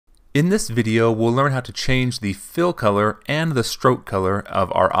In this video, we'll learn how to change the fill color and the stroke color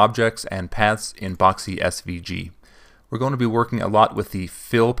of our objects and paths in Boxy SVG. We're going to be working a lot with the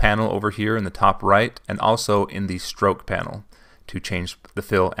fill panel over here in the top right and also in the stroke panel to change the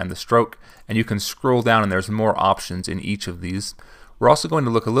fill and the stroke. And you can scroll down and there's more options in each of these. We're also going to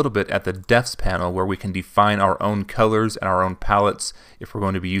look a little bit at the depths panel where we can define our own colors and our own palettes if we're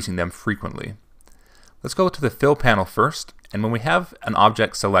going to be using them frequently. Let's go to the fill panel first, and when we have an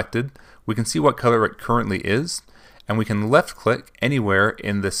object selected, we can see what color it currently is, and we can left click anywhere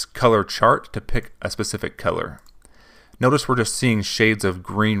in this color chart to pick a specific color. Notice we're just seeing shades of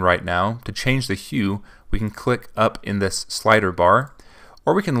green right now. To change the hue, we can click up in this slider bar,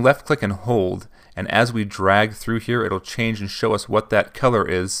 or we can left click and hold, and as we drag through here, it'll change and show us what that color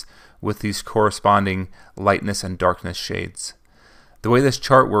is with these corresponding lightness and darkness shades. The way this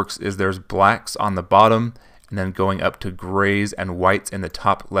chart works is there's blacks on the bottom and then going up to grays and whites in the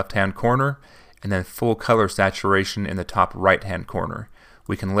top left hand corner and then full color saturation in the top right hand corner.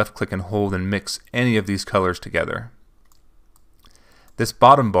 We can left click and hold and mix any of these colors together. This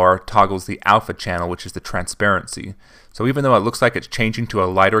bottom bar toggles the alpha channel, which is the transparency. So even though it looks like it's changing to a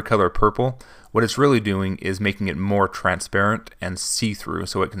lighter color purple, what it's really doing is making it more transparent and see-through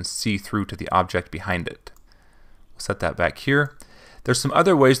so it can see through to the object behind it. We'll set that back here. There's some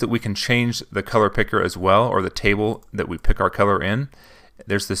other ways that we can change the color picker as well, or the table that we pick our color in.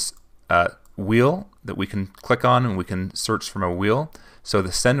 There's this wheel that we can click on and we can search from a wheel. So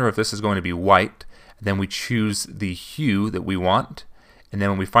the center of this is going to be white. Then we choose the hue that we want. And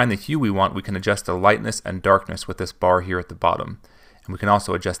then when we find the hue we want, we can adjust the lightness and darkness with this bar here at the bottom. And we can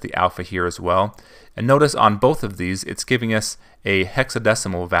also adjust the alpha here as well. And notice on both of these, it's giving us a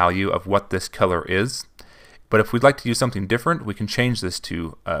hexadecimal value of what this color is. But if we'd like to use something different, we can change this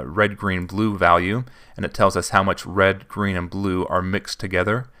to a red, green, blue value, and it tells us how much red, green, and blue are mixed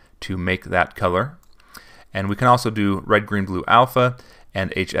together to make that color. And we can also do red, green, blue alpha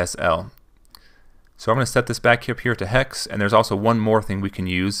and HSL. So I'm going to set this back up here to hex, and there's also one more thing we can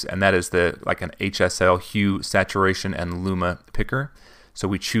use, and that is like an HSL hue, saturation, and luma picker. So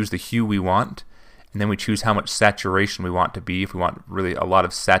we choose the hue we want, and then we choose how much saturation we want to be, if we want really a lot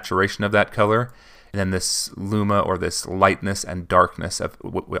of saturation of that color. And then this luma, or this lightness and darkness of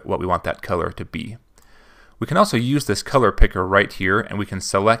what we want that color to be. We can also use this color picker right here, and we can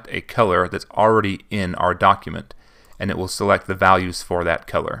select a color that's already in our document, and it will select the values for that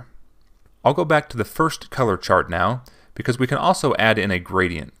color. I'll go back to the first color chart now, because we can also add in a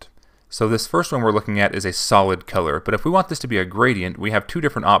gradient. So this first one we're looking at is a solid color, but if we want this to be a gradient, we have two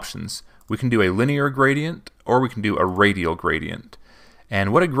different options. We can do a linear gradient, or we can do a radial gradient.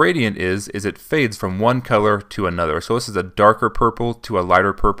 And what a gradient is it fades from one color to another. So this is a darker purple to a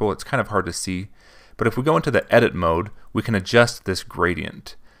lighter purple. It's kind of hard to see. But if we go into the edit mode, we can adjust this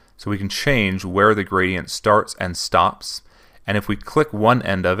gradient. So we can change where the gradient starts and stops. And if we click one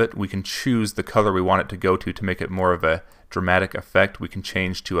end of it, we can choose the color we want it to go to make it more of a dramatic effect. We can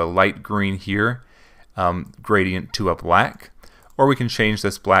change to a light green here, gradient to a black. Or we can change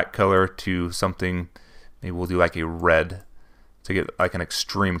this black color to something, maybe we'll do like a red, to get like an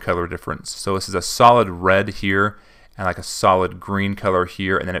extreme color difference. So this is a solid red here and like a solid green color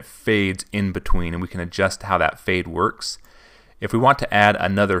here, and then it fades in between, and we can adjust how that fade works. If we want to add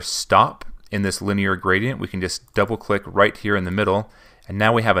another stop in this linear gradient, we can just double click right here in the middle, and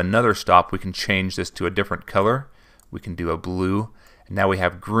now we have another stop. We can change this to a different color. We can do a blue, and now we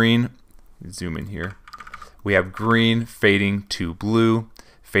have green. Zoom in here. We have green fading to blue,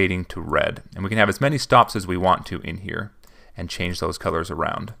 fading to red, and we can have as many stops as we want to in here and change those colors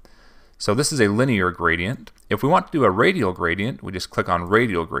around. So this is a linear gradient. If we want to do a radial gradient, we just click on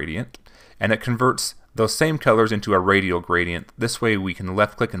radial gradient, and it converts those same colors into a radial gradient. This way we can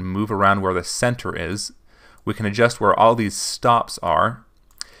left click and move around where the center is. We can adjust where all these stops are,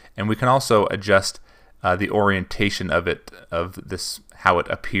 and we can also adjust the orientation of it, how it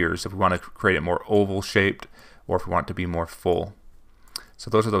appears, if we want to create it more oval shaped or if we want it to be more full. So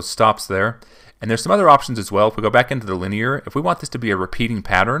those are those stops there. And there's some other options as well. If we go back into the linear, if we want this to be a repeating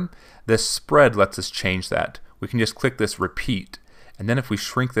pattern, this spread lets us change that. We can just click this repeat, and then if we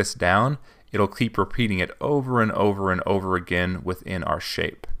shrink this down, it'll keep repeating it over and over and over again within our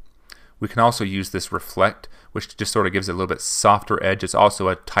shape. We can also use this reflect, which just sort of gives it a little bit softer edge. It's also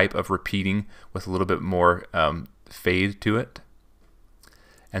a type of repeating with a little bit more fade to it.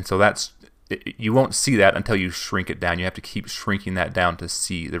 And so you won't see that until you shrink it down. You have to keep shrinking that down to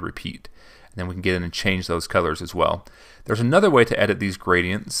see the repeat. And then we can get in and change those colors as well. There's another way to edit these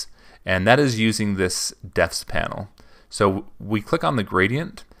gradients, and that is using this depths panel. So we click on the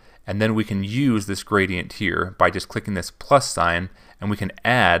gradient, and then we can use this gradient here by just clicking this plus sign and we can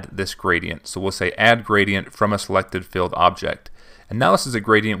add this gradient. So we'll say add gradient from a selected filled object. And now this is a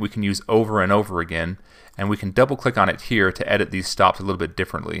gradient we can use over and over again, and we can double click on it here to edit these stops a little bit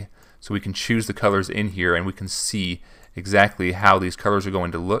differently. So we can choose the colors in here and we can see exactly how these colors are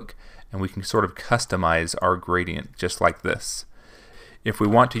going to look, and we can sort of customize our gradient just like this. If we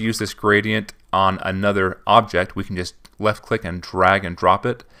want to use this gradient on another object, we can just left click and drag and drop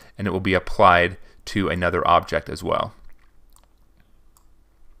it, and it will be applied to another object as well.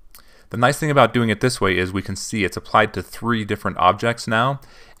 The nice thing about doing it this way is we can see it's applied to 3 different objects now,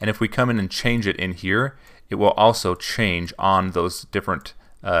 and if we come in and change it in here, it will also change on those different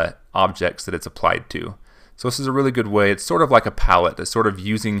objects that it's applied to. So this is a really good way. It's sort of like a palette. It's sort of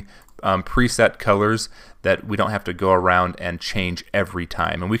using preset colors that we don't have to go around and change every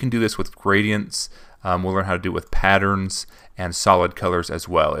time. And we can do this with gradients. We'll learn how to do it with patterns and solid colors as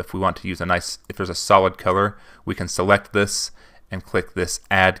well. If we want to use if there's a solid color, we can select this and click this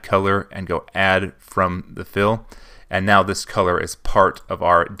add color and go add from the fill. And now this color is part of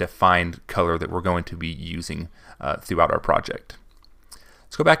our defined color that we're going to be using throughout our project.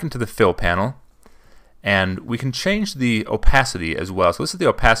 Let's go back into the fill panel, and we can change the opacity as well. So this is the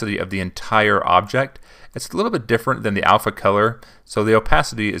opacity of the entire object. It's a little bit different than the alpha color. So the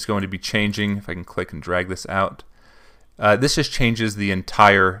opacity is going to be changing. If I can click and drag this out, this just changes the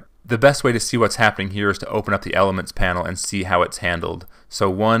entire. The best way to see what's happening here is to open up the elements panel and see how it's handled. So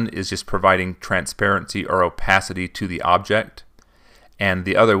one is just providing transparency or opacity to the object, and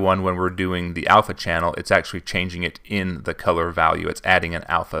the other one, when we're doing the alpha channel, it's actually changing it in the color value. It's adding an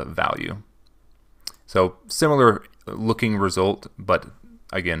alpha value. So similar looking result, but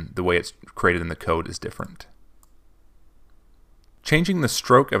again, the way it's created in the code is different. Changing the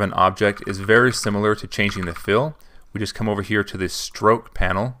stroke of an object is very similar to changing the fill. We just come over here to the stroke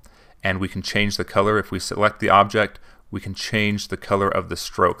panel, and we can change the color. If we select the object, we can change the color of the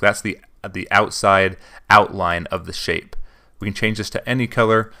stroke. That's the outside outline of the shape. We can change this to any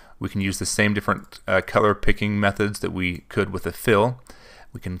color. We can use the same different color picking methods that we could with the fill.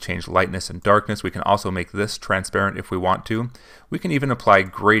 We can change lightness and darkness. We can also make this transparent if we want to. We can even apply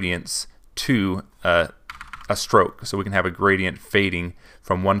gradients to a stroke. So we can have a gradient fading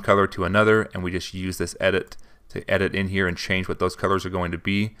from one color to another, and we just use this edit to edit in here and change what those colors are going to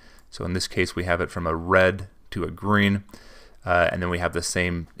be. So in this case, we have it from a red to a green, and then we have the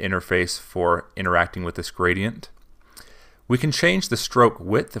same interface for interacting with this gradient. We can change the stroke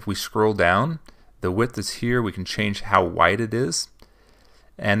width. If we scroll down, the width is here. We can change how wide it is.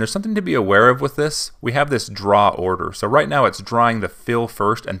 And there's something to be aware of with this. We have this draw order. So right now it's drawing the fill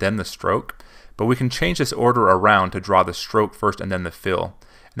first and then the stroke, but we can change this order around to draw the stroke first and then the fill.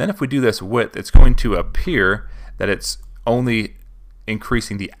 And then if we do this width, it's going to appear that it's only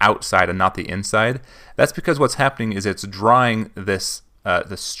increasing the outside and not the inside. That's because what's happening is it's drawing this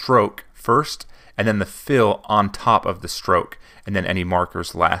the stroke first and then the fill on top of the stroke, and then any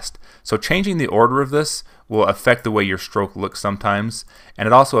markers last. So changing the order of this will affect the way your stroke looks sometimes, and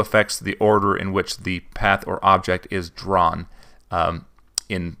it also affects the order in which the path or object is drawn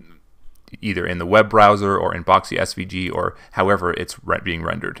in either in the web browser or in Boxy SVG or however it's being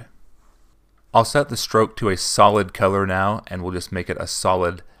rendered. I'll set the stroke to a solid color now, and we'll just make it a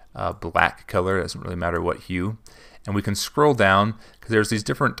solid black color. It doesn't really matter what hue. And we can scroll down because there's these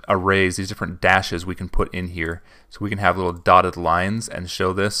different arrays, these different dashes we can put in here. So we can have little dotted lines and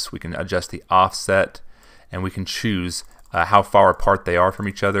show this. We can adjust the offset, and we can choose how far apart they are from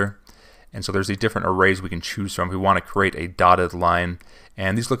each other. And so there's these different arrays we can choose from. We want to create a dotted line,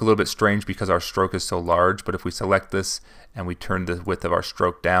 and these look a little bit strange because our stroke is so large, but if we select this and we turn the width of our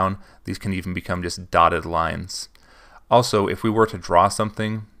stroke down, these can even become just dotted lines. Also, if we were to draw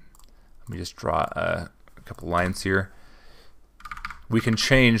something, let me just draw a couple lines here. We can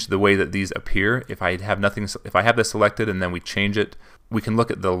change the way that these appear. If I have this selected and then we change it, we can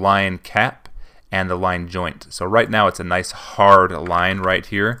look at the line cap and the line joint. So right now it's a nice hard line right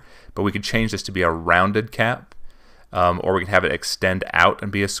here, but we could change this to be a rounded cap, or we can have it extend out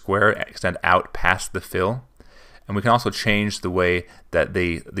and be a square, extend out past the fill. And we can also change the way that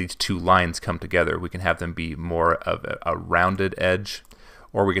these two lines come together. We can have them be more of a rounded edge,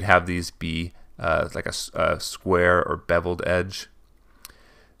 or we could have these be like a square or beveled edge.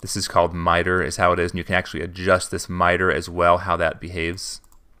 This is called miter, is how it is, and you can actually adjust this miter as well, how that behaves.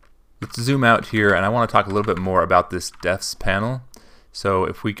 Let's zoom out here, and I want to talk a little bit more about this depths panel. So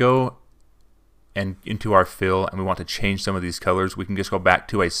if we go into our fill and we want to change some of these colors, we can just go back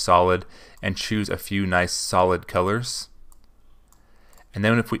to a solid and choose a few nice solid colors. And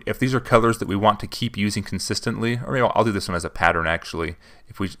then if these are colors that we want to keep using consistently, or maybe I'll do this one as a pattern actually.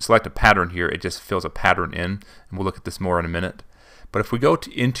 If we select a pattern here, it just fills a pattern in, and we'll look at this more in a minute. But if we go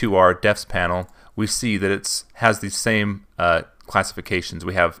into our depths panel, we see that it has the same classifications.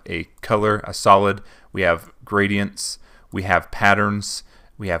 We have a color, a solid, we have gradients, we have patterns,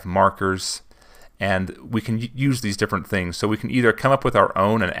 we have markers, and we can use these different things. So we can either come up with our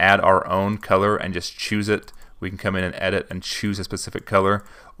own and add our own color and just choose it. We can come in and edit and choose a specific color,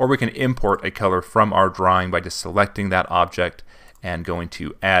 or we can import a color from our drawing by just selecting that object and going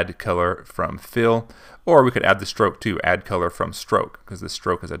to add color from fill, or we could add the stroke too, add color from stroke, because the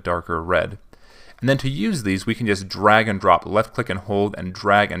stroke is a darker red. And then to use these, we can just drag and drop, left click and hold, and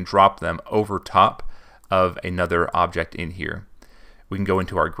drag and drop them over top of another object in here. We can go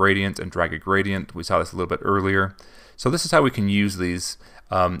into our gradients and drag a gradient. We saw this a little bit earlier. So this is how we can use these,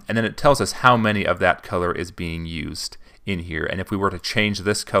 and then it tells us how many of that color is being used in here. And if we were to change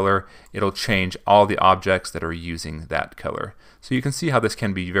this color, it'll change all the objects that are using that color. So you can see how this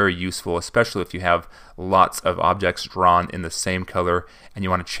can be very useful, especially if you have lots of objects drawn in the same color and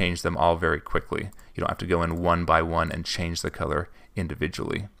you want to change them all very quickly. You don't have to go in one by one and change the color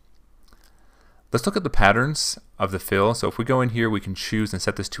individually. Let's look at the patterns of the fill. So if we go in here, we can choose and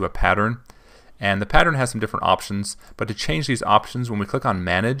set this to a pattern. And the pattern has some different options, but to change these options, when we click on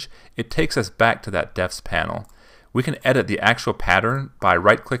Manage, it takes us back to that Depths panel. We can edit the actual pattern by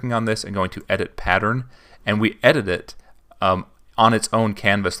right-clicking on this and going to Edit Pattern, and we edit it on its own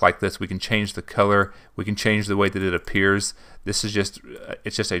canvas like this. We can change the color, we can change the way that it appears. This is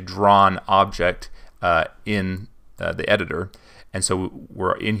it's just a drawn object in the editor, and so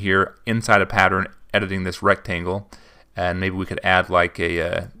we're in here inside a pattern editing this rectangle, and maybe we could add like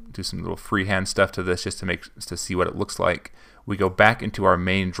do some little freehand stuff to this just to see what it looks like. We go back into our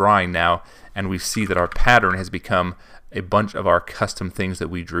main drawing now, and we see that our pattern has become a bunch of our custom things that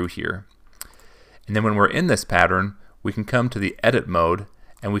we drew here. And then when we're in this pattern, we can come to the edit mode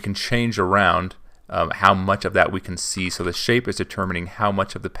and we can change around how much of that we can see. So the shape is determining how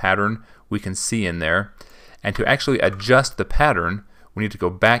much of the pattern we can see in there. And to actually adjust the pattern, we need to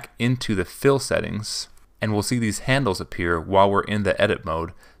go back into the fill settings, and we'll see these handles appear while we're in the edit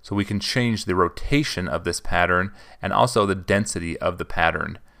mode, so we can change the rotation of this pattern and also the density of the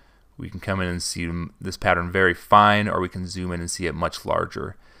pattern. We can come in and see this pattern very fine, or we can zoom in and see it much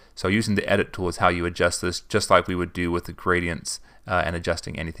larger. So using the edit tool is how you adjust this, just like we would do with the gradients and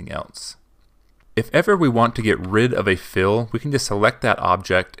adjusting anything else. If ever we want to get rid of a fill, we can just select that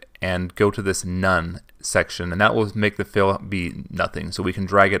object and go to this None section, and that will make the fill be nothing. So we can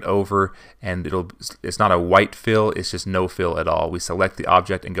drag it over, and it's not a white fill, it's just no fill at all. We select the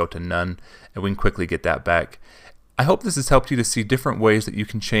object and go to None, and we can quickly get that back. I hope this has helped you to see different ways that you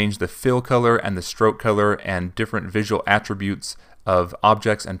can change the fill color and the stroke color and different visual attributes of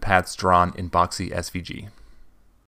objects and paths drawn in Boxy SVG.